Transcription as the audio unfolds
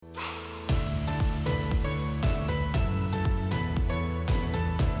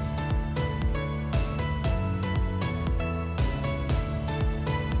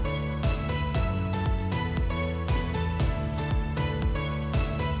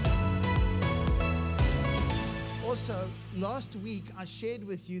Also, last week I shared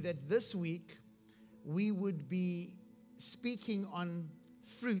with you that this week we would be speaking on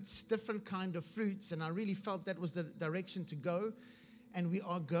fruits, different kind of fruits, and I really felt that was the direction to go, and we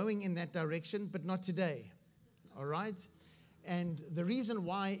are going in that direction, but not today, all right? And the reason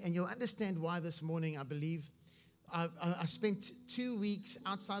why, and you'll understand why this morning, I believe, I spent 2 weeks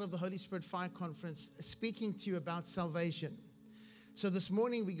outside of the Holy Spirit Fire Conference speaking to you about salvation. So this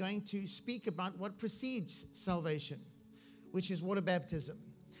morning we're going to speak about what precedes salvation, which is water baptism.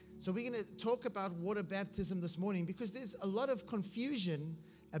 So we're going to talk about water baptism this morning because there's a lot of confusion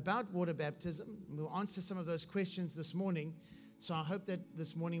about water baptism. We'll answer some of those questions this morning. So I hope that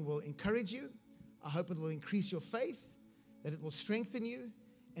this morning will encourage you. I hope it will increase your faith, that it will strengthen you.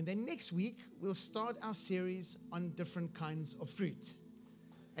 And then next week, we'll start our series on different kinds of fruit.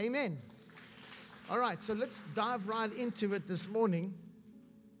 Amen. All right, so let's dive right into it this morning.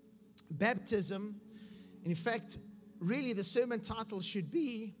 Baptism. In fact, really the sermon title should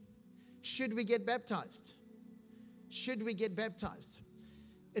be, should we get baptized? Should we get baptized?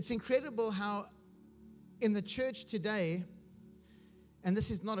 It's incredible how in the church today, and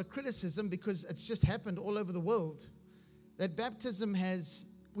this is not a criticism because it's just happened all over the world, that baptism has,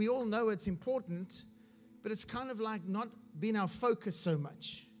 we all know it's important, but it's kind of like not been our focus so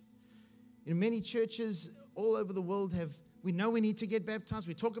much. In many churches all over the world we know we need to get baptized,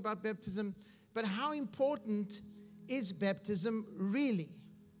 we talk about baptism, but how important is baptism really?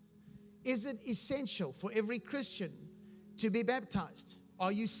 Is it essential for every Christian to be baptized?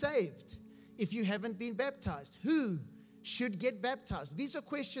 Are you saved if you haven't been baptized? Who should get baptized? These are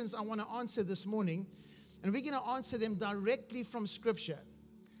questions I want to answer this morning, and we're going to answer them directly from Scripture.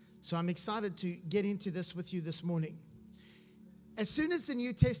 So I'm excited to get into this with you this morning. As soon as the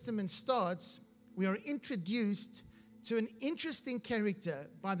New Testament starts, we are introduced to an interesting character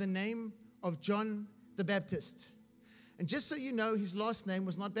by the name of John the Baptist. And just so you know, his last name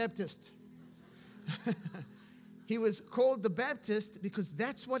was not Baptist. He was called the Baptist because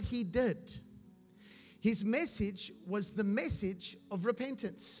that's what he did. His message was the message of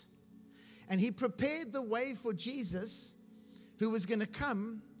repentance. And he prepared the way for Jesus, who was going to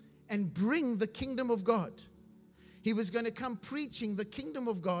come and bring the kingdom of God. He was going to come preaching the kingdom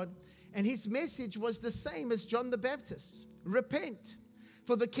of God, and his message was the same as John the Baptist. Repent,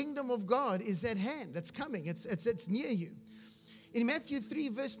 for the kingdom of God is at hand. It's coming. It's near you. In Matthew 3,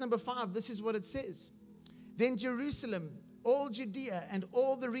 verse number 5, this is what it says. Then Jerusalem, all Judea, and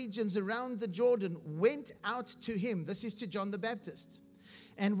all the regions around the Jordan went out to him. This is to John the Baptist.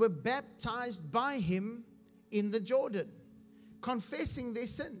 And were baptized by him in the Jordan, confessing their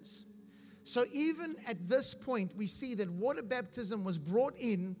sins. So even at this point, we see that water baptism was brought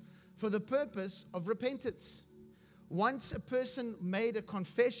in for the purpose of repentance. Once a person made a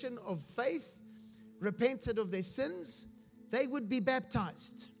confession of faith, repented of their sins, they would be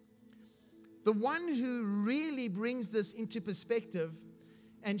baptized. The one who really brings this into perspective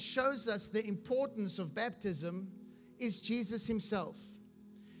and shows us the importance of baptism is Jesus himself.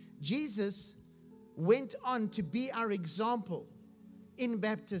 Jesus went on to be our example in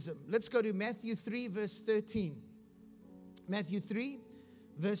baptism. Let's go to Matthew 3, verse 13. Matthew 3,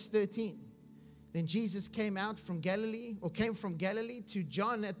 verse 13. Then Jesus came from Galilee to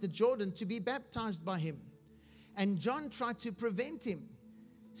John at the Jordan to be baptized by him. And John tried to prevent him,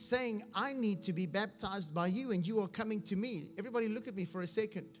 saying, I need to be baptized by you, and you are coming to me. Everybody look at me for a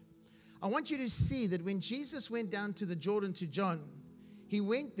second. I want you to see that when Jesus went down to the Jordan to John, he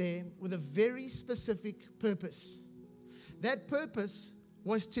went there with a very specific purpose. That purpose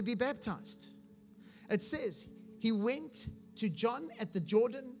was to be baptized. It says he went to John at the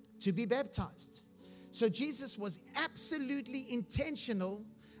Jordan to be baptized. So Jesus was absolutely intentional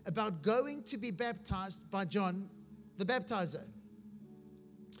about going to be baptized by John the baptizer.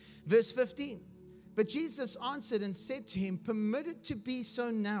 Verse 15, but Jesus answered and said to him, permit it to be so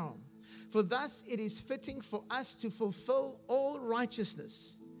now, for thus it is fitting for us to fulfill all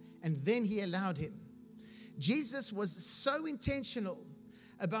righteousness. And then he allowed him. Jesus was so intentional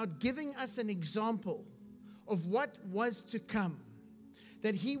about giving us an example of what was to come,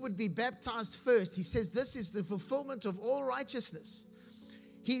 that he would be baptized first. He says this is the fulfillment of all righteousness.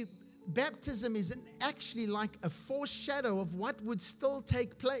 Baptism is actually like a foreshadow of what would still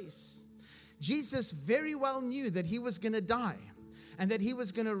take place. Jesus very well knew that he was going to die and that he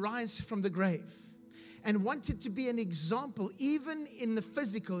was going to rise from the grave, and wanted to be an example, even in the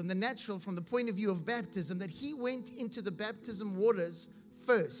physical, in the natural, from the point of view of baptism, that he went into the baptism waters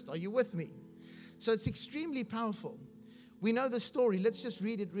first. Are you with me? So it's extremely powerful. We know the story. Let's just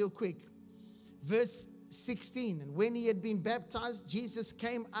read it real quick. Verse 16, and when he had been baptized, Jesus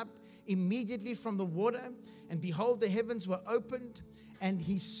came up immediately from the water, and behold, the heavens were opened, and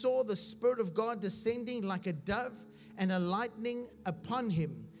he saw the Spirit of God descending like a dove and a lightning upon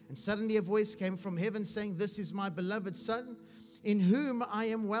him. And suddenly a voice came from heaven saying, "This is my beloved Son, in whom I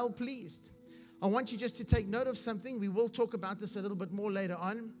am well pleased." I want you just to take note of something. We will talk about this a little bit more later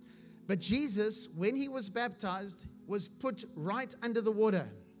on. But Jesus, when he was baptized, was put right under the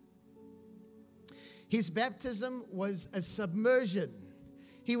water. His baptism was a submersion.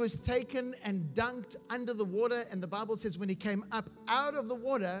 He was taken and dunked under the water. And the Bible says when he came up out of the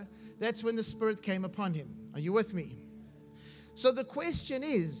water, that's when the Spirit came upon him. Are you with me? So the question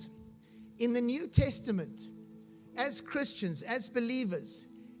is, in the New Testament, as Christians, as believers,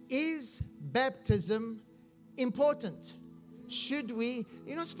 is baptism important? Should we?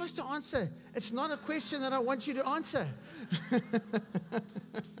 You're not supposed to answer. It's not a question that I want you to answer.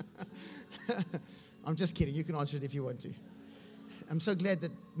 I'm just kidding. You can answer it if you want to. I'm so glad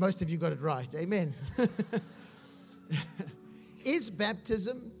that most of you got it right. Amen. Is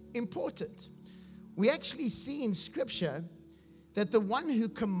baptism important? We actually see in Scripture that the one who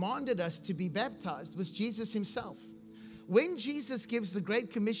commanded us to be baptized was Jesus himself. When Jesus gives the Great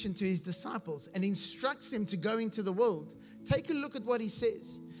Commission to his disciples and instructs them to go into the world, take a look at what he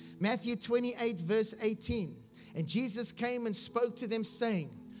says. Matthew 28, verse 18. And Jesus came and spoke to them,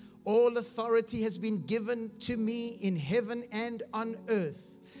 saying, "All authority has been given to me in heaven and on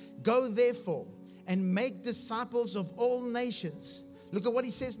earth. Go therefore and make disciples of all nations." Look at what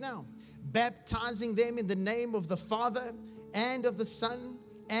he says now. "Baptizing them in the name of the Father and of the Son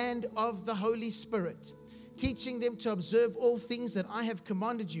and of the Holy Spirit, teaching them to observe all things that I have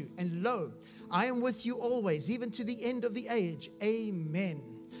commanded you. And lo, I am with you always, even to the end of the age. Amen."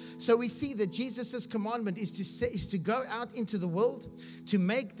 So we see that Jesus' commandment is to go out into the world, to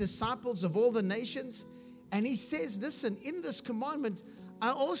make disciples of all the nations. And he says, listen, in this commandment,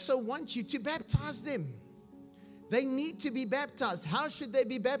 I also want you to baptize them. They need to be baptized. How should they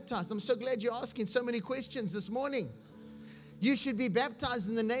be baptized? I'm so glad you're asking so many questions this morning. You should be baptized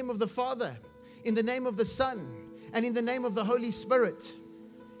in the name of the Father, in the name of the Son, and in the name of the Holy Spirit.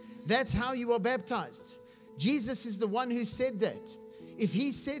 That's how you are baptized. Jesus is the one who said that. If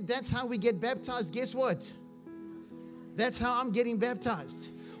he said that's how we get baptized, guess what? That's how I'm getting baptized.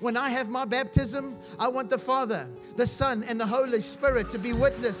 When I have my baptism, I want the Father, the Son, and the Holy Spirit to be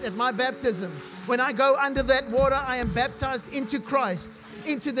witness at my baptism. When I go under that water, I am baptized into Christ,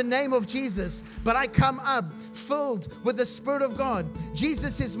 into the name of Jesus. But I come up filled with the Spirit of God.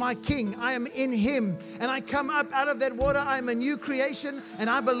 Jesus is my King. I am in him. And I come up out of that water. I am a new creation and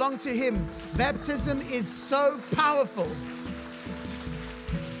I belong to him. Baptism is so powerful.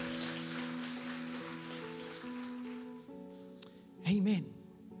 Amen.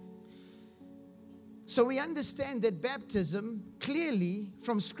 So we understand that baptism, clearly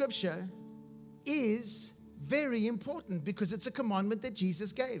from Scripture, is very important because it's a commandment that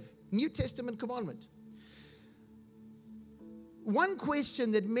Jesus gave. New Testament commandment. One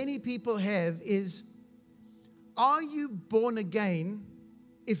question that many people have is, are you born again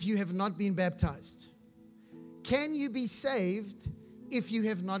if you have not been baptized? Can you be saved if you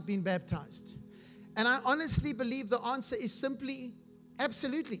have not been baptized? And I honestly believe the answer is simply,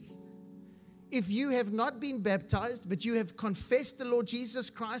 absolutely. If you have not been baptized, but you have confessed the Lord Jesus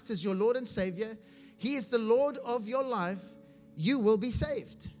Christ as your Lord and Savior, he is the Lord of your life, you will be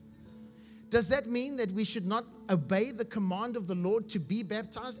saved. Does that mean that we should not obey the command of the Lord to be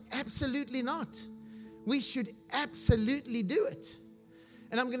baptized? Absolutely not. We should absolutely do it.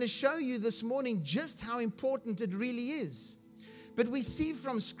 And I'm going to show you this morning just how important it really is. But we see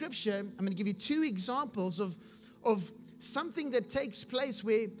from Scripture, I'm going to give you two examples of something that takes place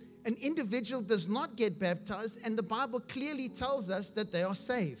where an individual does not get baptized, and the Bible clearly tells us that they are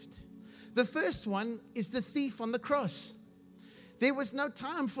saved. The first one is the thief on the cross. There was no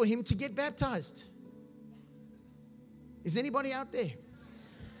time for him to get baptized. Is anybody out there?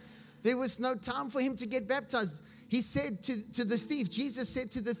 There was no time for him to get baptized. He said to the thief, Jesus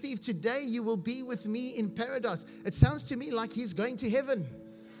said to the thief, "Today you will be with me in paradise." It sounds to me like he's going to heaven.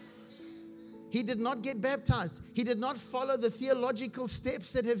 He did not get baptized. He did not follow the theological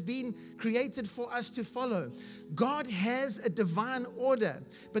steps that have been created for us to follow. God has a divine order,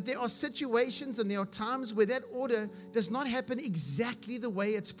 but there are situations and there are times where that order does not happen exactly the way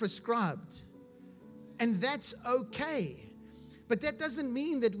it's prescribed. And that's okay. But that doesn't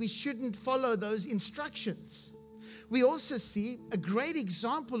mean that we shouldn't follow those instructions. We also see a great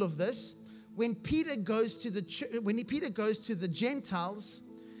example of this when Peter goes to the Gentiles.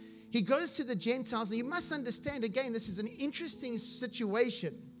 He goes to the Gentiles, and you must understand, again, this is an interesting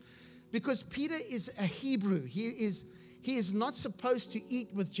situation because Peter is a Hebrew. He he is not supposed to eat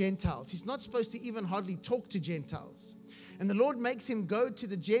with Gentiles. He's not supposed to even hardly talk to Gentiles. And the Lord makes him go to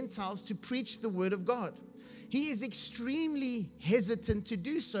the Gentiles to preach the word of God. He is extremely hesitant to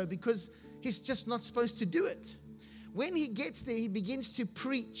do so because he's just not supposed to do it. When he gets there, he begins to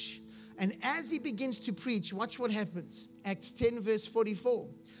preach. And as he begins to preach, watch what happens. Acts 10 verse 44.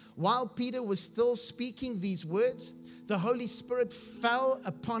 While Peter was still speaking these words, the Holy Spirit fell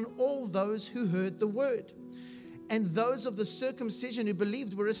upon all those who heard the word. And those of the circumcision who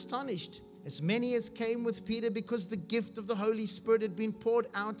believed were astonished, as many as came with Peter, because the gift of the Holy Spirit had been poured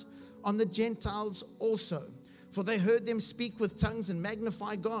out on the Gentiles also. For they heard them speak with tongues and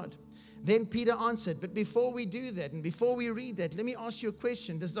magnify God. Then Peter answered, but before we do that and before we read that, let me ask you a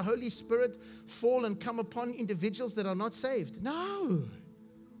question. Does the Holy Spirit fall and come upon individuals that are not saved? No.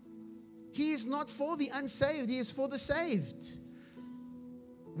 He is not for the unsaved. He is for the saved.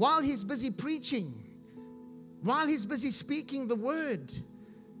 While he's busy preaching, while he's busy speaking the word,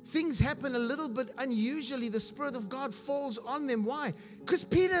 things happen a little bit unusually. The Spirit of God falls on them. Why? Because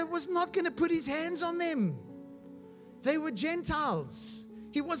Peter was not going to put his hands on them. They were Gentiles.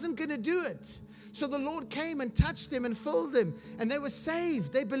 He wasn't going to do it. So the Lord came and touched them and filled them, and they were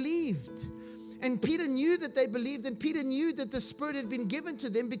saved. They believed. And Peter knew that they believed, and Peter knew that the Spirit had been given to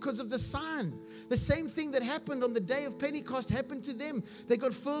them because of the sign. The same thing that happened on the day of Pentecost happened to them. They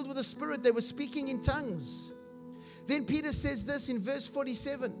got filled with the Spirit. They were speaking in tongues. Then Peter says this in verse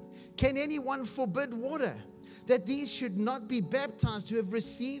 47. Can anyone forbid water, that these should not be baptized who have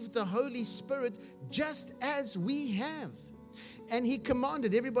received the Holy Spirit just as we have? And he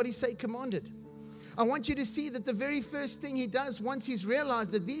commanded. Everybody say commanded. I want you to see that the very first thing he does once he's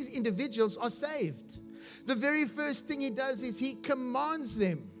realized that these individuals are saved, the very first thing he does is he commands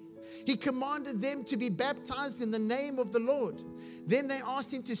them. He commanded them to be baptized in the name of the Lord. Then they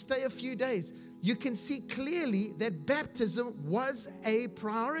asked him to stay a few days. You can see clearly that baptism was a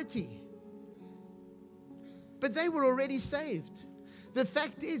priority. But they were already saved. The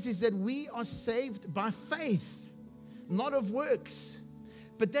fact is that we are saved by faith, not of works.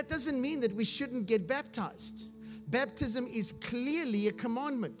 But that doesn't mean that we shouldn't get baptized. Baptism is clearly a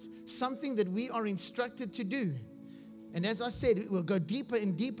commandment, something that we are instructed to do. And as I said, we'll go deeper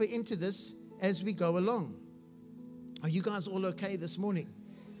and deeper into this as we go along. Are you guys all okay this morning?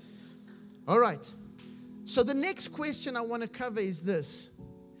 All right. So the next question I want to cover is this.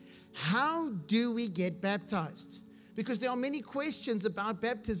 How do we get baptized? Because there are many questions about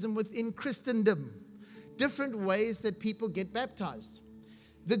baptism within Christendom. Different ways that people get baptized.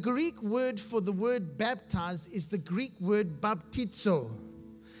 The Greek word for the word baptized is the Greek word baptizo.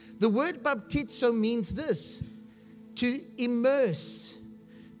 The word baptizo means this: to immerse,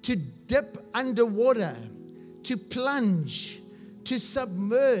 to dip underwater, to plunge, to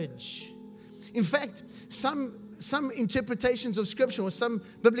submerge. In fact, some interpretations of Scripture or some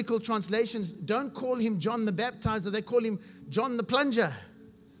biblical translations don't call him John the Baptizer, they call him John the Plunger.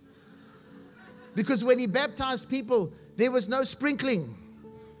 Because when he baptized people, there was no sprinkling.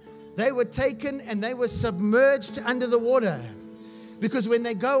 They were taken and they were submerged under the water. Because when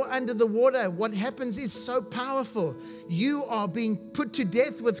they go under the water, what happens is so powerful. You are being put to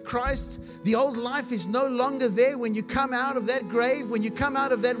death with Christ. The old life is no longer there when you come out of that grave, when you come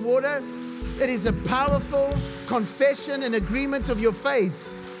out of that water. It is a powerful confession and agreement of your faith.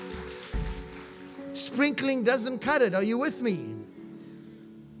 Sprinkling doesn't cut it. Are you with me?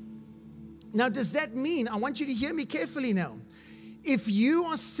 Now, does that mean, I want you to hear me carefully now. If you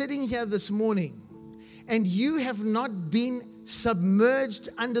are sitting here this morning and you have not been submerged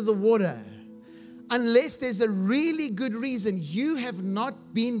under the water, unless there's a really good reason, you have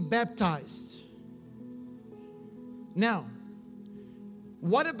not been baptized. Now,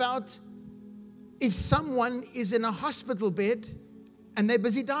 what about if someone is in a hospital bed and they're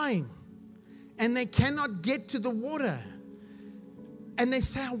busy dying and they cannot get to the water and they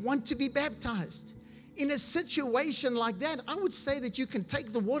say, I want to be baptized? In a situation like that, I would say that you can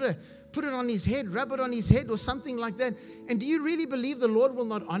take the water, put it on his head, rub it on his head or something like that. And do you really believe the Lord will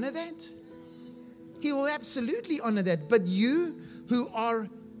not honor that? He will absolutely honor that. But you who are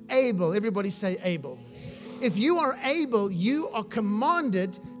able, everybody say able. If you are able, you are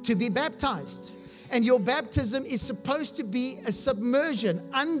commanded to be baptized. And your baptism is supposed to be a submersion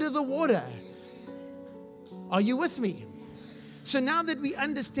under the water. Are you with me? So now that we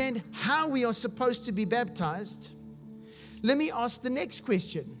understand how we are supposed to be baptized, let me ask the next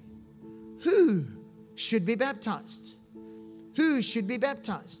question. Who should be baptized? Who should be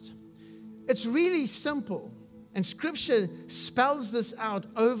baptized? It's really simple, and Scripture spells this out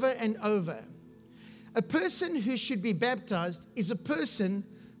over and over. A person who should be baptized is a person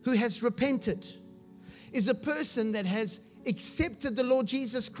who has repented. is a person that has accepted the Lord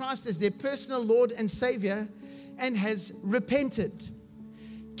Jesus Christ as their personal Lord and Savior and has repented.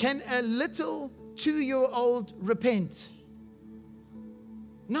 Can a little 2-year-old repent?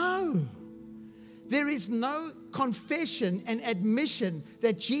 No. There is no confession and admission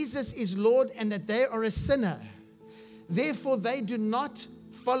that Jesus is Lord and that they are a sinner. Therefore, they do not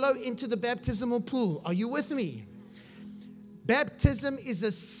follow into the baptismal pool. Are you with me? Baptism is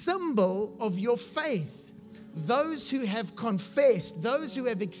a symbol of your faith. Those who have confessed, those who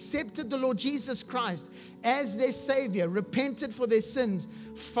have accepted the Lord Jesus Christ as their Savior, repented for their sins,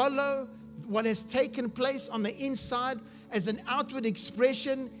 follow what has taken place on the inside as an outward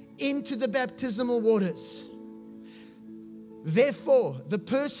expression into the baptismal waters. Therefore, the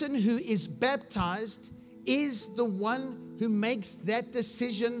person who is baptized is the one who makes that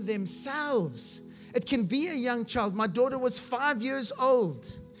decision themselves. It can be a young child. My daughter was 5 years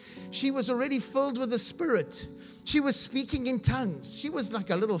old. She was already filled with the Spirit. She was speaking in tongues. She was like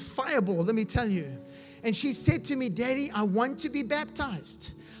a little fireball, let me tell you. And she said to me, Daddy, I want to be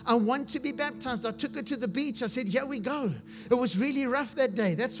baptized. I want to be baptized. I took her to the beach. I said, here we go. It was really rough that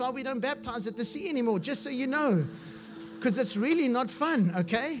day. That's why we don't baptize at the sea anymore, just so you know. Because it's really not fun,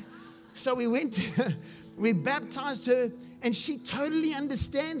 okay? So we went, we baptized her, and she totally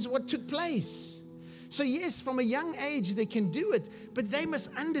understands what took place. So yes, from a young age, they can do it, but they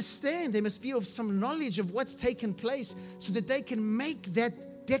must understand, they must be of some knowledge of what's taken place so that they can make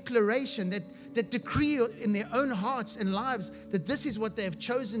that declaration, that decree in their own hearts and lives that this is what they have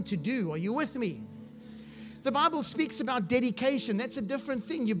chosen to do. Are you with me? The Bible speaks about dedication. That's a different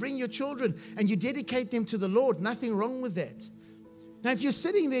thing. You bring your children and you dedicate them to the Lord. Nothing wrong with that. Now, if you're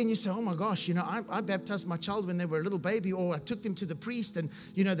sitting there and you say, oh my gosh, I baptized my child when they were a little baby, or I took them to the priest and,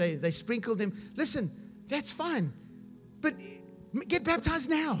 they sprinkled them. Listen, that's fine. But get baptized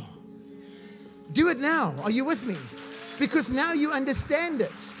now. Do it now. Are you with me? Because now you understand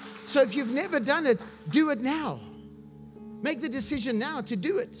it. So if you've never done it, do it now. Make the decision now to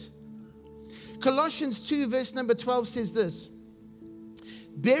do it. Colossians 2 verse number 12 says this: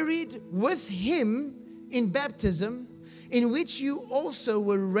 buried with him in baptism, in which you also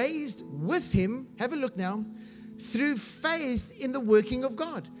were raised with him, have a look now, through faith in the working of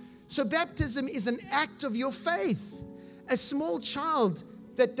God. So baptism is an act of your faith. A small child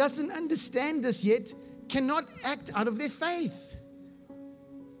that doesn't understand this yet cannot act out of their faith.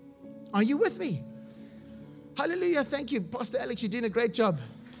 Are you with me? Hallelujah. Thank you, Pastor Alex. You're doing a great job.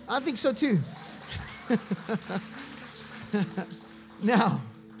 I think so too. Now,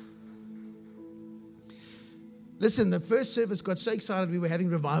 listen, the first service got so excited we were having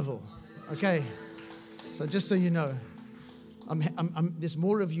revival. Okay. So just so you know, there's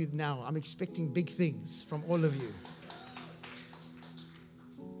more of you now. I'm expecting big things from all of you.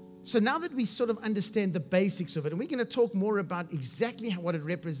 So now that we sort of understand the basics of it, and we're going to talk more about exactly what it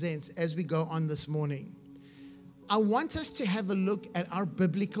represents as we go on this morning, I want us to have a look at our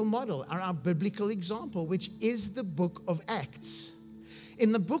biblical model, our biblical example, which is the book of Acts.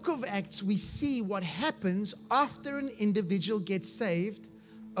 In the book of Acts, we see what happens after an individual gets saved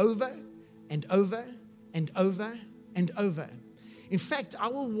over and over and over and over. In fact, I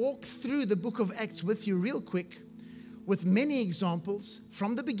will walk through the book of Acts with you real quick with many examples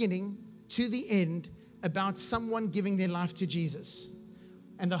from the beginning to the end about someone giving their life to Jesus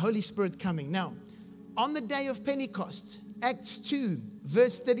and the Holy Spirit coming. Now, on the day of Pentecost, Acts 2,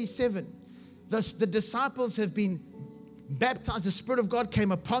 verse 37, the disciples have been baptized. The Spirit of God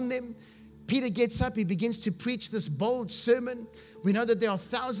came upon them. Peter gets up. He begins to preach this bold sermon. We know that there are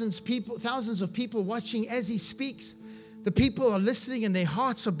thousands of people watching as he speaks. The people are listening and their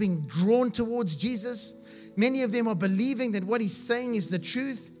hearts are being drawn towards Jesus. Many of them are believing that what he's saying is the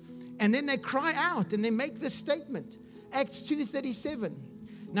truth. And then they cry out and they make this statement. Acts 2:37.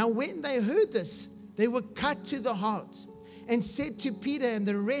 Now, when they heard this, they were cut to the heart and said to Peter and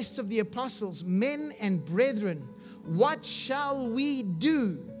the rest of the apostles, men and brethren, what shall we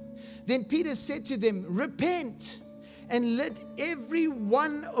do? Then Peter said to them, repent and let every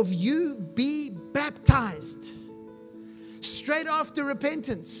one of you be baptized. Straight after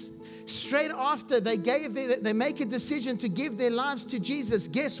repentance, straight after they make a decision to give their lives to Jesus,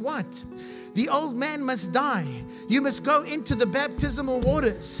 guess what? The old man must die. You must go into the baptismal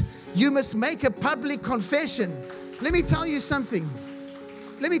waters. You must make a public confession. Let me tell you something.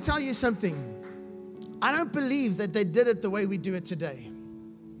 I don't believe that they did it the way we do it today.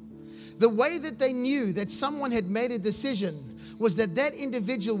 The way that they knew that someone had made a decision was that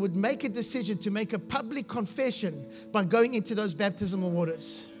individual would make a decision to make a public confession by going into those baptismal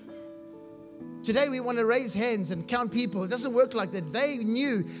waters. Today we want to raise hands and count people. It doesn't work like that. They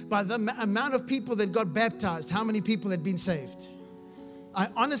knew by the amount of people that got baptized, how many people had been saved. I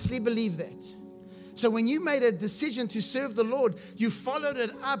honestly believe that. So when you made a decision to serve the Lord, you followed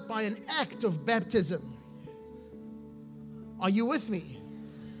it up by an act of baptism. Are you with me?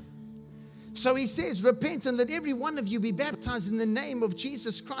 So he says, repent and let every one of you be baptized in the name of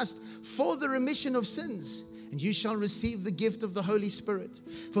Jesus Christ for the remission of sins. And you shall receive the gift of the Holy Spirit.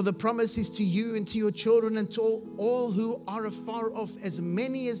 For the promise is to you and to your children and to all who are afar off, as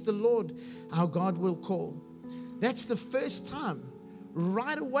many as the Lord our God will call. That's the first time.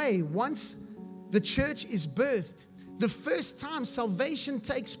 Right away, once the church is birthed, the first time salvation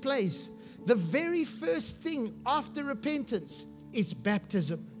takes place, the very first thing after repentance is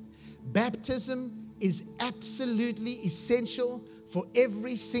baptism. Baptism is absolutely essential for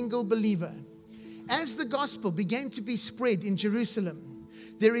every single believer. As the gospel began to be spread in Jerusalem,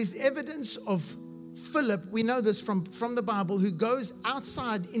 there is evidence of Philip, we know this from the Bible, who goes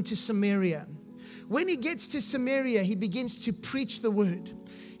outside into Samaria. When he gets to Samaria, he begins to preach the word.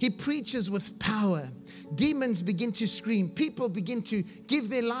 He preaches with power. Demons begin to scream. People begin to give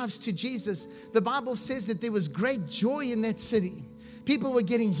their lives to Jesus. The Bible says that there was great joy in that city. People were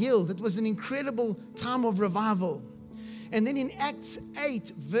getting healed. It was an incredible time of revival. And then in Acts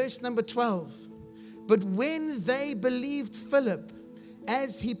 8, verse number 12, but when they believed Philip,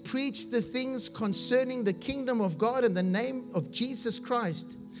 as he preached the things concerning the kingdom of God in the name of Jesus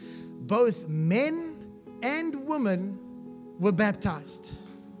Christ, both men and women were baptized.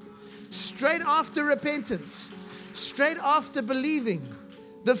 Straight after repentance, straight after believing,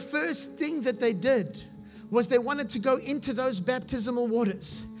 the first thing that they did was they wanted to go into those baptismal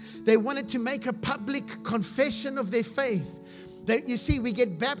waters. They wanted to make a public confession of their faith. You see, we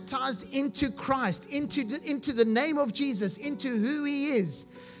get baptized into Christ, into the name of Jesus, into who He is.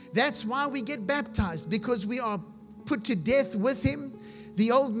 That's why we get baptized, because we are put to death with Him.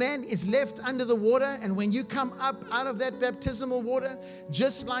 The old man is left under the water, and when you come up out of that baptismal water,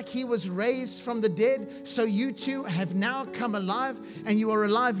 just like He was raised from the dead, so you too have now come alive, and you are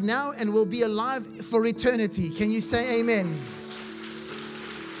alive now and will be alive for eternity. Can you say amen?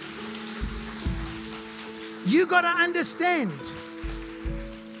 You got to understand,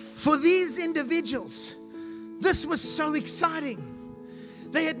 for these individuals, this was so exciting.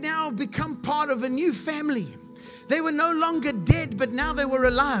 They had now become part of a new family. They were no longer dead, but now they were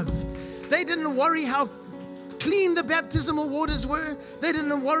alive. They didn't worry how clean the baptismal waters were. They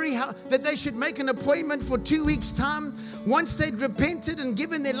didn't worry that they should make an appointment for 2 weeks' time. Once they'd repented and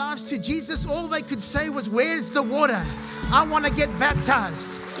given their lives to Jesus, all they could say was, where's the water? I want to get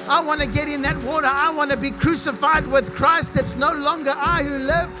baptized. I want to get in that water. I want to be crucified with Christ. It's no longer I who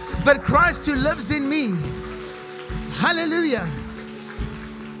live, but Christ who lives in me. Hallelujah.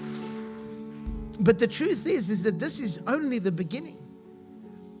 But the truth is that this is only the beginning.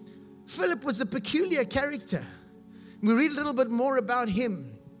 Philip was a peculiar character. We read a little bit more about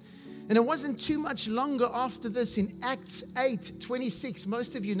him. And it wasn't too much longer after this, in Acts 8:26.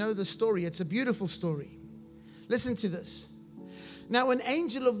 Most of you know the story. It's a beautiful story. Listen to this. Now an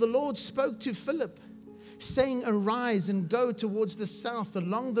angel of the Lord spoke to Philip, saying, arise and go towards the south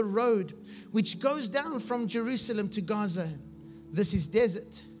along the road which goes down from Jerusalem to Gaza. This is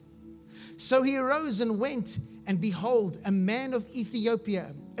desert. So he arose and went, and behold, a man of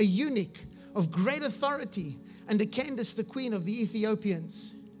Ethiopia, a eunuch of great authority, under Candace, the queen of the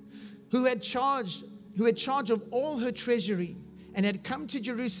Ethiopians, who had charge of all her treasury, and had come to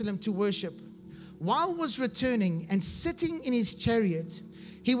Jerusalem to worship. While was returning and sitting in his chariot,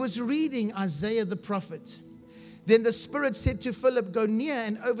 he was reading Isaiah the prophet. Then the Spirit said to Philip, go near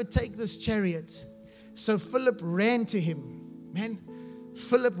and overtake this chariot. So Philip ran to him. Man,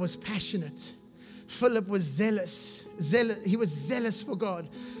 Philip was passionate. Philip was zealous. He was zealous for God.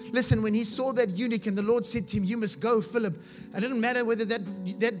 Listen, when he saw that eunuch and the Lord said to him, you must go, Philip. It didn't matter whether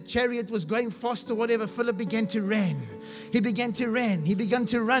that chariot was going fast or whatever. Philip began to run. He began to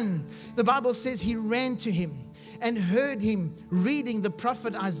run. The Bible says he ran to him and heard him reading the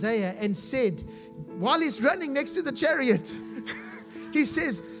prophet Isaiah, and said, while he's running next to the chariot, he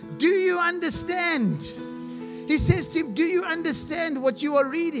says, do you understand? He says to him, do you understand what you are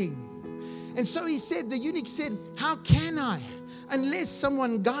reading? And so he said, the eunuch said, how can I, unless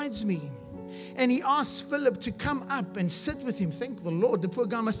someone guides me? And he asked Philip to come up and sit with him. Thank the Lord. The poor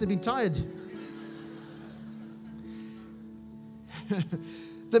guy must have been tired.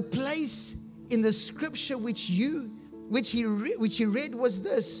 The place in the scripture which he read was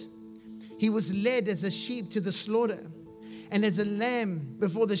this. He was led as a sheep to the slaughter, and as a lamb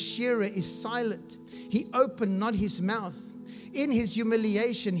before the shearer is silent, he opened not his mouth. In his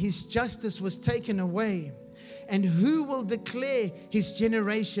humiliation, his justice was taken away. And who will declare his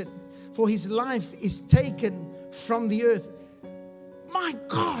generation? For his life is taken from the earth. My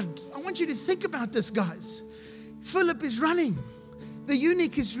God, I want you to think about this, guys. Philip is running. The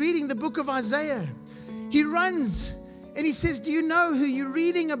eunuch is reading the book of Isaiah. He runs and he says, do you know who you're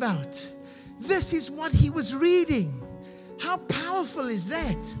reading about? This is what he was reading. How powerful is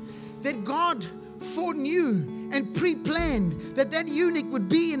that? That God foreknew and pre-planned that eunuch would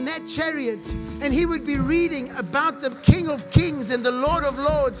be in that chariot and he would be reading about the King of Kings and the Lord of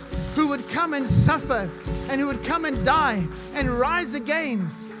Lords who would come and suffer and who would come and die and rise again.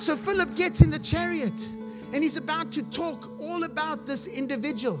 So Philip gets in the chariot and he's about to talk all about this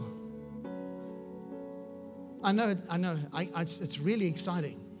individual. I know. It's really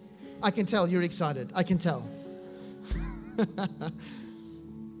exciting. I can tell you're excited. I can tell.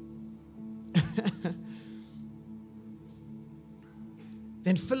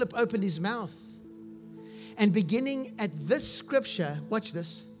 Then Philip opened his mouth and beginning at this scripture, watch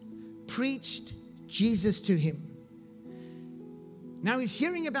this, preached Jesus to him. Now he's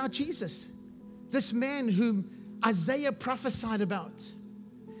hearing about Jesus, this man whom Isaiah prophesied about.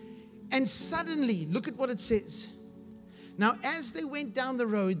 And suddenly, look at what it says. Now, as they went down the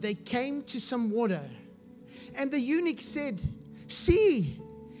road, they came to some water. And the eunuch said, see,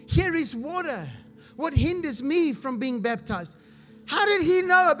 here is water. What hinders me from being baptized? How did he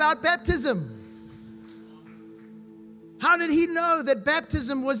know about baptism? How did he know that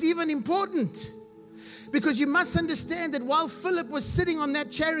baptism was even important? Because you must understand that while Philip was sitting on that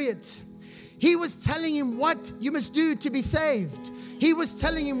chariot, he was telling him what you must do to be saved. He was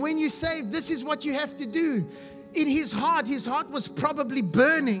telling him, when you're saved, this is what you have to do. In his heart was probably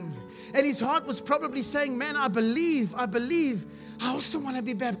burning. And his heart was probably saying, man, I believe. I also want to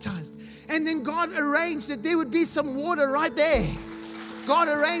be baptized. And then God arranged that there would be some water right there. God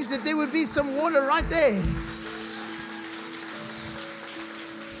arranged that there would be some water right there.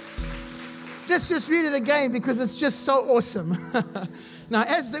 Let's just read it again because it's just so awesome. Now,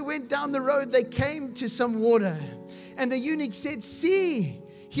 as they went down the road, they came to some water. And the eunuch said, see,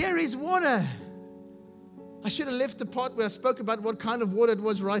 here is water. I should have left the part where I spoke about what kind of water it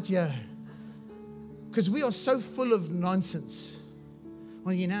was right here. Because we are so full of nonsense.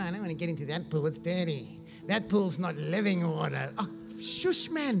 Well, I don't want to get into that pool. It's dirty. That pool's not living water. Oh, shush,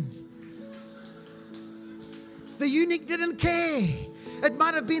 man. The eunuch didn't care. It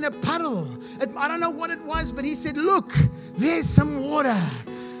might have been a puddle. I don't know what it was, but he said, look, there's some water.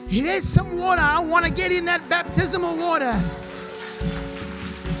 There's some water. I want to get in that baptismal water.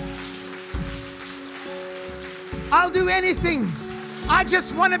 I'll do anything. I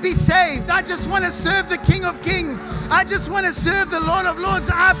just want to be saved. I just want to serve the King of Kings. I just want to serve the Lord of Lords.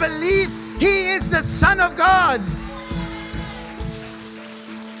 I believe He is the Son of God.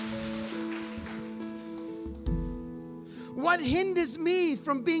 What hinders me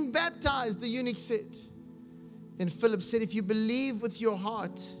from being baptized? The eunuch said. Then Philip said, if you believe with your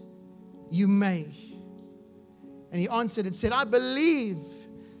heart, you may. And he answered and said, I believe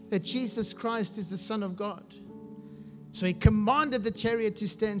that Jesus Christ is the Son of God. So he commanded the chariot to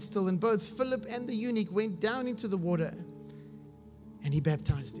stand still, and both Philip and the eunuch went down into the water, and he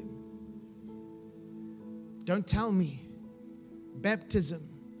baptized him. Don't tell me baptism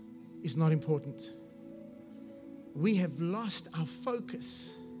is not important. We have lost our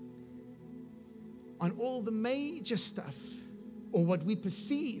focus on all the major stuff, or what we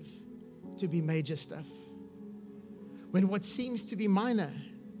perceive to be major stuff, when what seems to be minor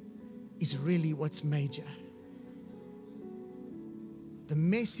is really what's major. The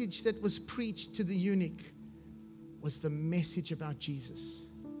message that was preached to the eunuch was the message about Jesus.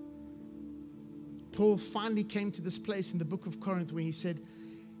 Paul finally came to this place in the book of Corinth where he said,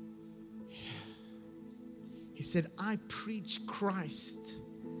 I preach Christ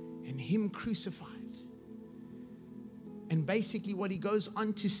and Him crucified. And basically what he goes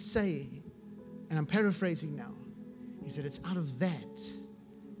on to say, and I'm paraphrasing now, is that it's out of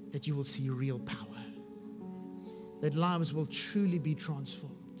that you will see real power. That lives will truly be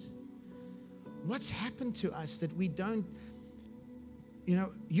transformed. What's happened to us that we don't,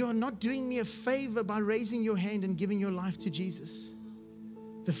 you're not doing me a favor by raising your hand and giving your life to Jesus.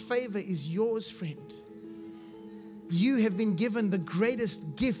 The favor is yours, friend. You have been given the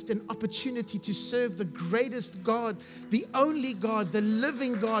greatest gift and opportunity to serve the greatest God, the only God, the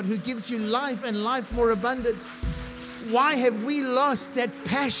living God who gives you life and life more abundant. Why have we lost that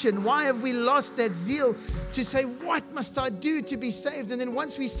passion? Why have we lost that zeal to say, what must I do to be saved? And then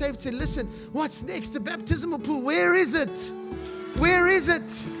once we're saved, say, listen, what's next? The baptismal pool, where is it? Where is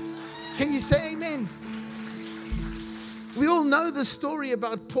it? Can you say amen? We all know the story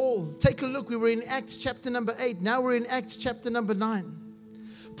about Paul. Take a look. We were in Acts chapter number 8. Now we're in Acts chapter number 9.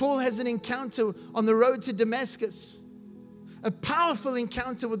 Paul has an encounter on the road to Damascus. A powerful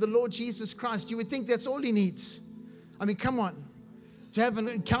encounter with the Lord Jesus Christ. You would think that's all he needs. I mean, come on. To have an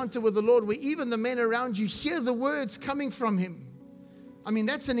encounter with the Lord where even the men around you hear the words coming from him. I mean,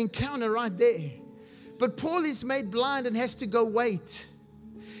 that's an encounter right there. But Paul is made blind and has to go wait.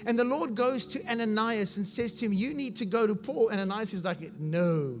 And the Lord goes to Ananias and says to him, you need to go to Paul. Ananias is like,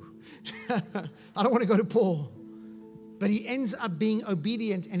 no, I don't want to go to Paul. But he ends up being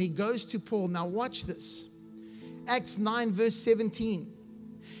obedient and he goes to Paul. Now watch this. Acts 9 verse 17.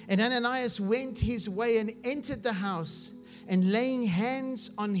 And Ananias went his way and entered the house, and laying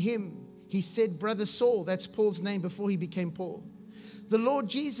hands on him, he said, Brother Saul, that's Paul's name before he became Paul. The Lord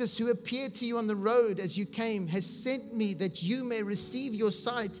Jesus, who appeared to you on the road as you came, has sent me that you may receive your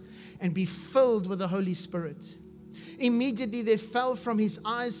sight and be filled with the Holy Spirit. Immediately there fell from his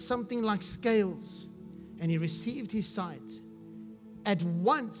eyes something like scales, and he received his sight at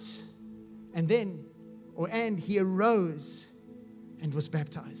once. And he arose and was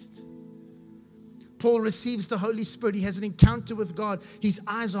baptized. Paul receives the Holy Spirit. He has an encounter with God. His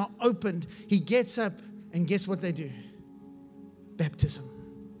eyes are opened. He gets up, and guess what they do? Baptism.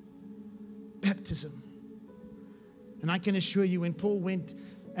 Baptism. And I can assure you, when Paul went,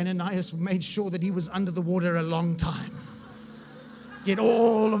 Ananias made sure that he was under the water a long time. Get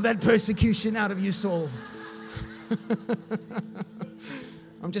all of that persecution out of you, Saul.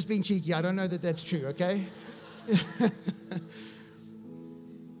 I'm just being cheeky. I don't know that that's true, okay?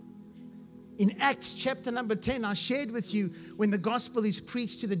 In Acts chapter number 10, I shared with you when the gospel is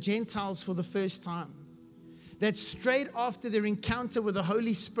preached to the Gentiles for the first time. That straight after their encounter with the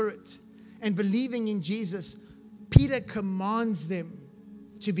Holy Spirit and believing in Jesus, Peter commands them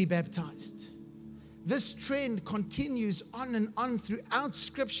to be baptized. This trend continues on and on throughout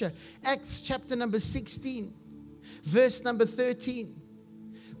Scripture. Acts chapter number 16, verse number 13.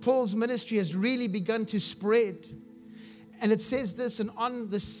 Paul's ministry has really begun to spread. And it says this, and on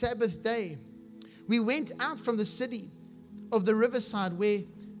the Sabbath day, we went out from the city of the riverside where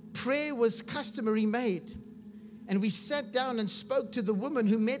prayer was customary made. And we sat down and spoke to the women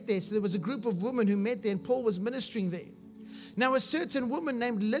who met there. So there was a group of women who met there, and Paul was ministering there. Now a certain woman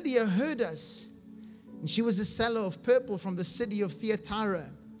named Lydia heard us. And she was a seller of purple from the city of Thyatira,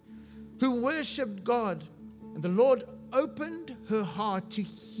 who worshipped God. And the Lord opened her heart to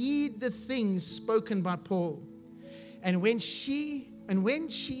heed the things spoken by Paul. And when she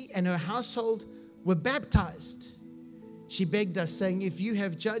and her household were baptized, she begged us, saying, if you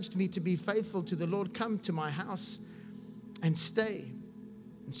have judged me to be faithful to the Lord, come to my house and stay.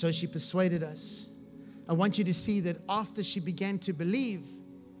 And so she persuaded us. I want you to see that after she began to believe,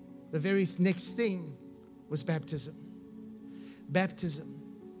 the very next thing was baptism. Baptism.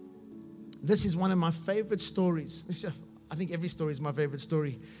 This is one of my favorite stories. I think every story is my favorite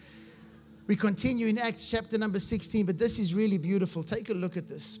story. We continue in Acts chapter number 16, but this is really beautiful. Take a look at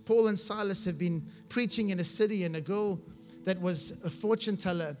this. Paul and Silas have been preaching in a city, and a girl that was a fortune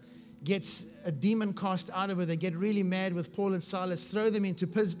teller gets a demon cast out of her. They get really mad with Paul and Silas, throw them into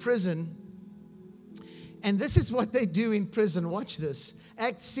prison. And this is what they do in prison. Watch this.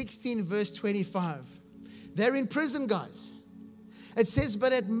 Acts 16 verse 25. They're in prison, guys. It says,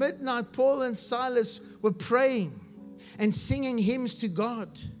 but at midnight, Paul and Silas were praying and singing hymns to God.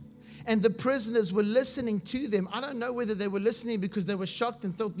 And the prisoners were listening to them. I don't know whether they were listening because they were shocked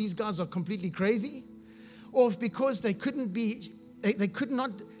and thought these guys are completely crazy, or if because they could not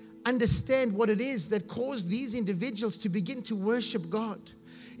understand what it is that caused these individuals to begin to worship God,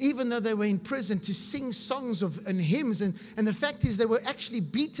 even though they were in prison, to sing songs and hymns. And the fact is they were actually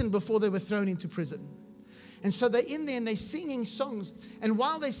beaten before they were thrown into prison. And so they're in there and they're singing songs. And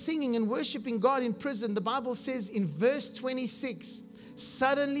while they're singing and worshiping God in prison, the Bible says in verse 26,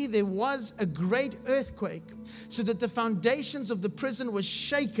 suddenly there was a great earthquake, so that the foundations of the prison were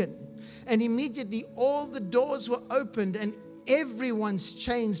shaken. And immediately all the doors were opened and everyone's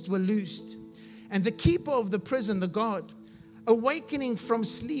chains were loosed. And the keeper of the prison, the guard, awakening from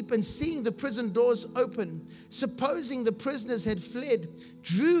sleep and seeing the prison doors open, supposing the prisoners had fled,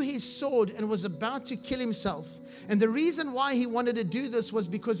 drew his sword and was about to kill himself. And the reason why he wanted to do this was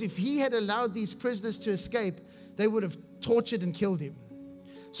because if he had allowed these prisoners to escape, they would have tortured and killed him.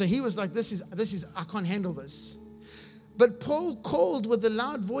 So he was like, this is, I can't handle this. But Paul called with a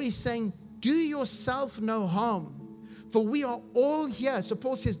loud voice saying, do yourself no harm, for we are all here. So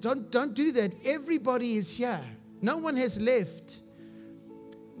Paul says, don't do that. Everybody is here. No one has left.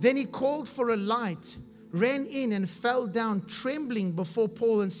 Then he called for a light, ran in and fell down trembling before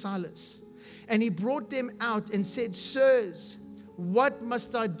Paul and Silas. And he brought them out and said, Sirs, what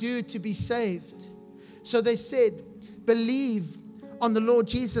must I do to be saved? So they said, believe on the Lord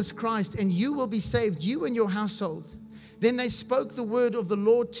Jesus Christ, and you will be saved, you and your household. Then they spoke the word of the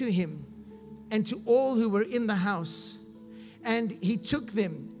Lord to him and to all who were in the house. And he took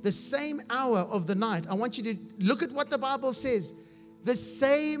them the same hour of the night. I want you to look at what the Bible says. The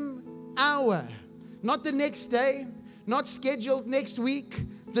same hour. Not the next day, not scheduled next week.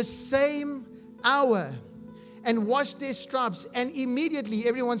 The same hour. And washed their stripes. And immediately,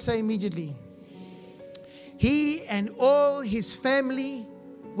 everyone say immediately, he and all his family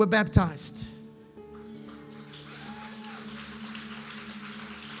were baptized.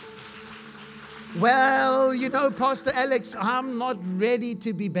 Well, you know, Pastor Alex, I'm not ready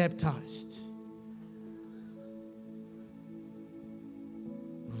to be baptized.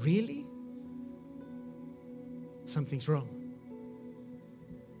 Really? Something's wrong.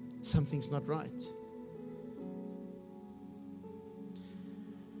 Something's not right.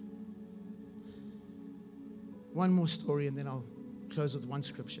 One more story and then I'll close with one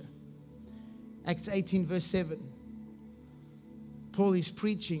scripture. Acts 18 verse 7. Paul is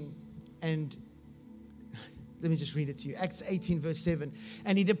preaching and let me just read it to you. Acts 18 verse 7.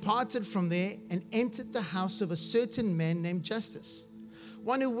 And he departed from there and entered the house of a certain man named Justus,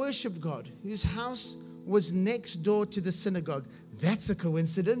 one who worshipped God, whose house was next door to the synagogue. That's a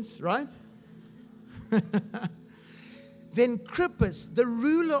coincidence, right? Then Crispus, the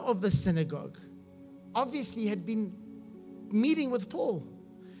ruler of the synagogue, obviously had been meeting with Paul,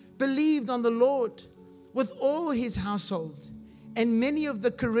 believed on the Lord with all his household. And many of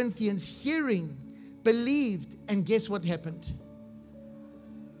the Corinthians hearing believed, and guess what happened?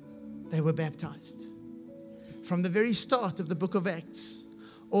 They were baptized. From the very start of the book of Acts,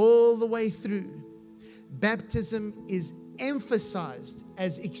 all the way through, baptism is emphasized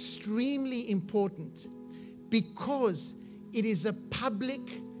as extremely important because it is a public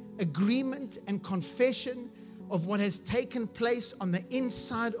agreement and confession of what has taken place on the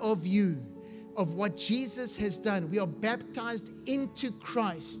inside of you, of what Jesus has done. We are baptized into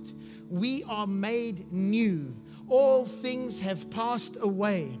Christ. We are made new. All things have passed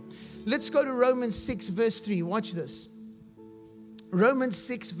away. Let's go to Romans 6 verse 3. Watch this. Romans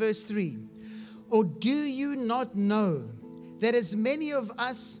 6 verse 3. Or do you not know that as many of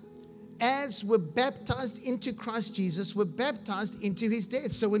us as were baptized into Christ Jesus were baptized into his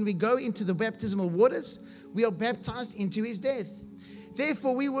death? So when we go into the baptismal waters, we are baptized into his death.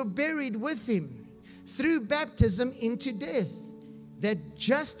 Therefore we were buried with him through baptism into death, that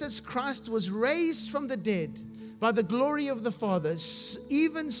just as Christ was raised from the dead by the glory of the Father,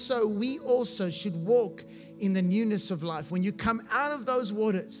 even so we also should walk in the newness of life. When you come out of those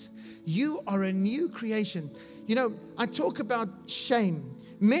waters, you are a new creation. You know, I talk about shame.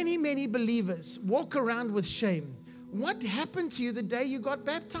 Many believers walk around with shame. What happened to you the day you got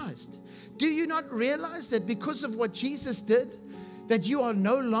baptized? Do you not realize that because of what Jesus did, that you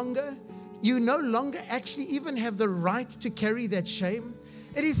no longer actually even have the right to carry that shame?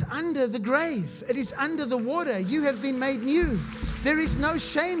 It is under the grave. It is under the water. You have been made new. There is no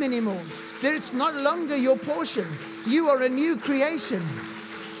shame anymore. It's not longer your portion. You are a new creation.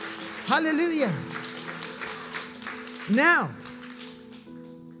 Hallelujah. Now,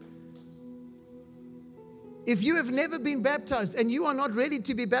 if you have never been baptized and you are not ready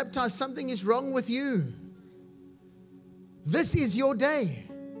to be baptized, something is wrong with you. This is your day.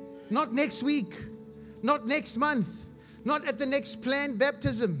 Not next week, not next month, not at the next planned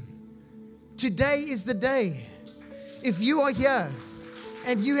baptism. Today is the day. If you are here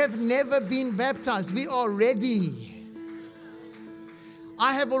and you have never been baptized, we are ready.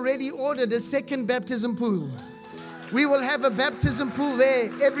 I have already ordered a second baptism pool. We will have a baptism pool there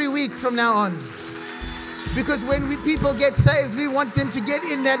every week from now on. Because when people get saved, we want them to get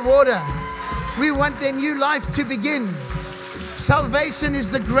in that water. We want their new life to begin. Salvation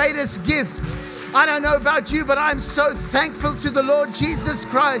is the greatest gift. I don't know about you, but I'm so thankful to the Lord Jesus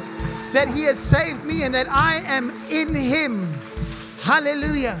Christ that he has saved me and that I am in him.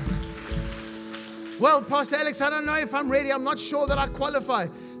 Hallelujah. Well, Pastor Alex, I don't know if I'm ready. I'm not sure that I qualify.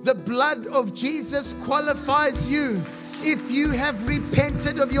 The blood of Jesus qualifies you. If you have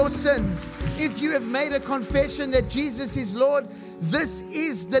repented of your sins, if you have made a confession that Jesus is Lord, this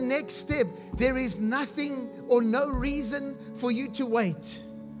is the next step. There is nothing or no reason for you to wait.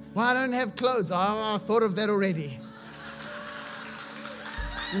 Well, I don't have clothes. I thought of that already.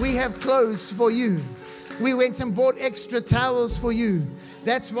 We have clothes for you. We went and bought extra towels for you.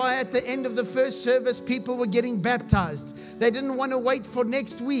 That's why at the end of the first service, people were getting baptized. They didn't want to wait for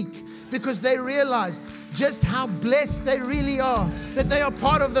next week because they realized just how blessed they really are, that they are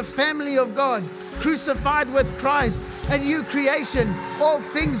part of the family of God, crucified with Christ, a new creation. All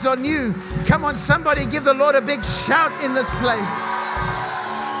things are new. Come on, somebody give the Lord a big shout in this place.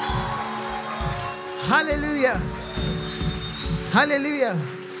 Hallelujah. Hallelujah.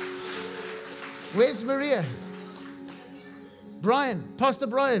 Where's Maria? Brian, Pastor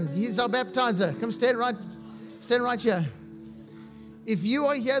Brian, he's our baptizer. Come stand right here. If you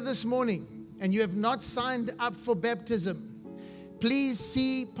are here this morning and you have not signed up for baptism, please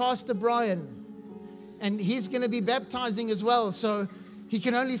see Pastor Brian. And he's going to be baptizing as well. So he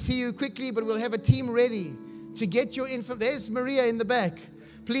can only see you quickly, but we'll have a team ready to get your info. There's Maria in the back.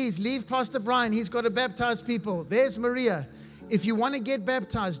 Please leave Pastor Brian. He's got to baptize people. There's Maria. If you want to get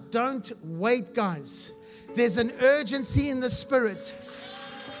baptized, don't wait, guys. There's an urgency in the spirit.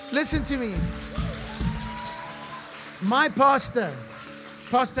 Listen to me. My pastor,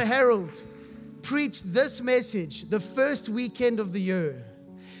 Pastor Harold, preached this message the first weekend of the year.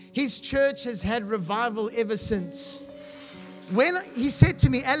 His church has had revival ever since. When he said to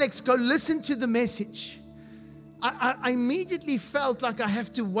me, Alex, go listen to the message, I immediately felt like I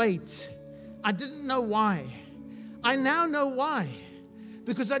have to wait. I didn't know why. I now know why.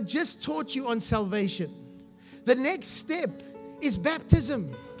 Because I just taught you on salvation. The next step is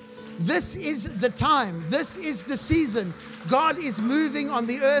baptism. This is the time. This is the season. God is moving on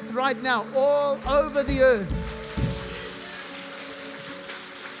the earth right now, all over the earth.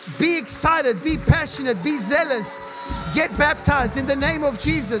 Be excited, be passionate, be zealous. Get baptized in the name of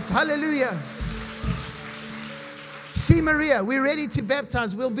Jesus. Hallelujah. See, Maria, we're ready to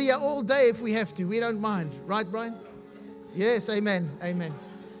baptize. We'll be here all day if we have to. We don't mind. Right, Brian? Yes, amen. Amen.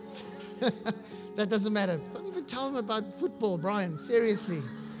 That doesn't matter. Don't even tell them about football, Brian. Seriously.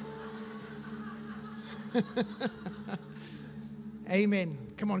 Amen.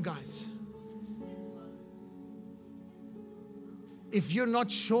 Come on, guys. If you're not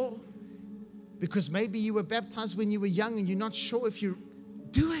sure, because maybe you were baptized when you were young and you're not sure if you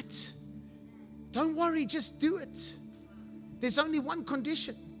do it. Don't worry, just do it. There's only one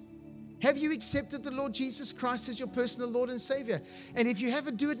condition. Have you accepted the Lord Jesus Christ as your personal Lord and Savior? And if you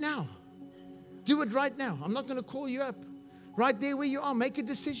haven't, do it now. Do it right now. I'm not going to call you up. Right there where you are, make a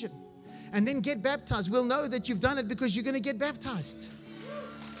decision. And then get baptized. We'll know that you've done it because you're going to get baptized.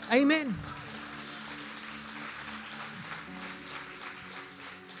 Amen.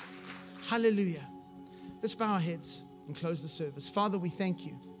 Hallelujah. Let's bow our heads and close the service. Father, we thank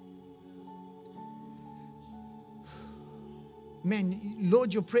you. Man,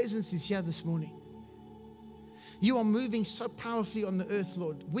 Lord, your presence is here this morning. You are moving so powerfully on the earth,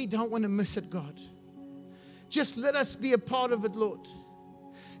 Lord. We don't want to miss it, God. Just let us be a part of it, Lord.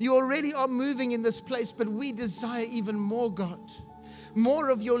 You already are moving in this place, but we desire even more, God. More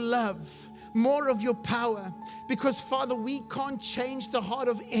of your love, more of your power. Because, Father, we can't change the heart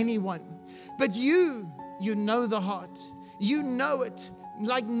of anyone. But you know the heart. You know it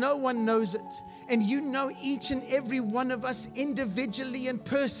like no one knows it. And you know each and every one of us individually and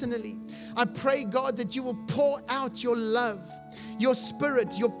personally. I pray, God, that you will pour out your love, your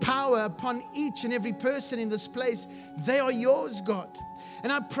spirit, your power upon each and every person in this place. They are yours, God.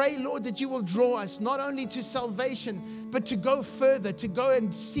 And I pray, Lord, that you will draw us not only to salvation, but to go further, to go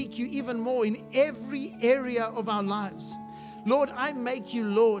and seek you even more in every area of our lives. Lord, I make you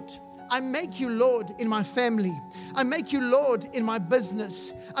Lord. I make you Lord in my family. I make you Lord in my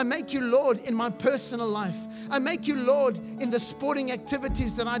business. I make you Lord in my personal life. I make you Lord in the sporting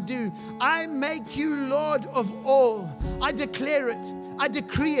activities that I do. I make you Lord of all. I declare it. I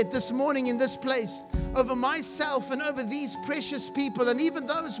decree it this morning in this place over myself and over these precious people and even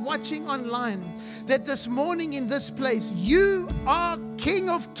those watching online, that this morning in this place, you are King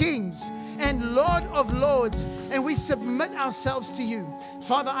of Kings and Lord of Lords, and we submit ourselves to you.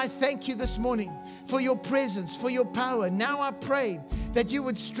 Father, I thank you this morning for your presence, for your power. Now I pray that you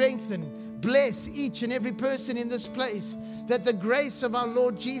would strengthen, bless each and every person in this place, that the grace of our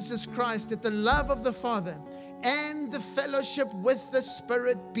Lord Jesus Christ, that the love of the Father and the fellowship with the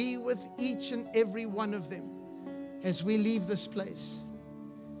Spirit be with each and every one of them as we leave this place.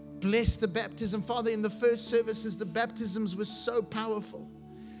 Bless the baptism. Father, in the first services, the baptisms were so powerful.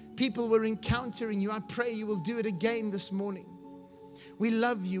 People were encountering you. I pray you will do it again this morning. We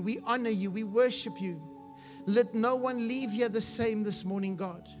love you. We honor you. We worship you. Let no one leave here the same this morning,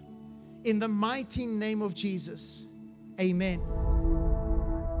 God. In the mighty name of Jesus, amen.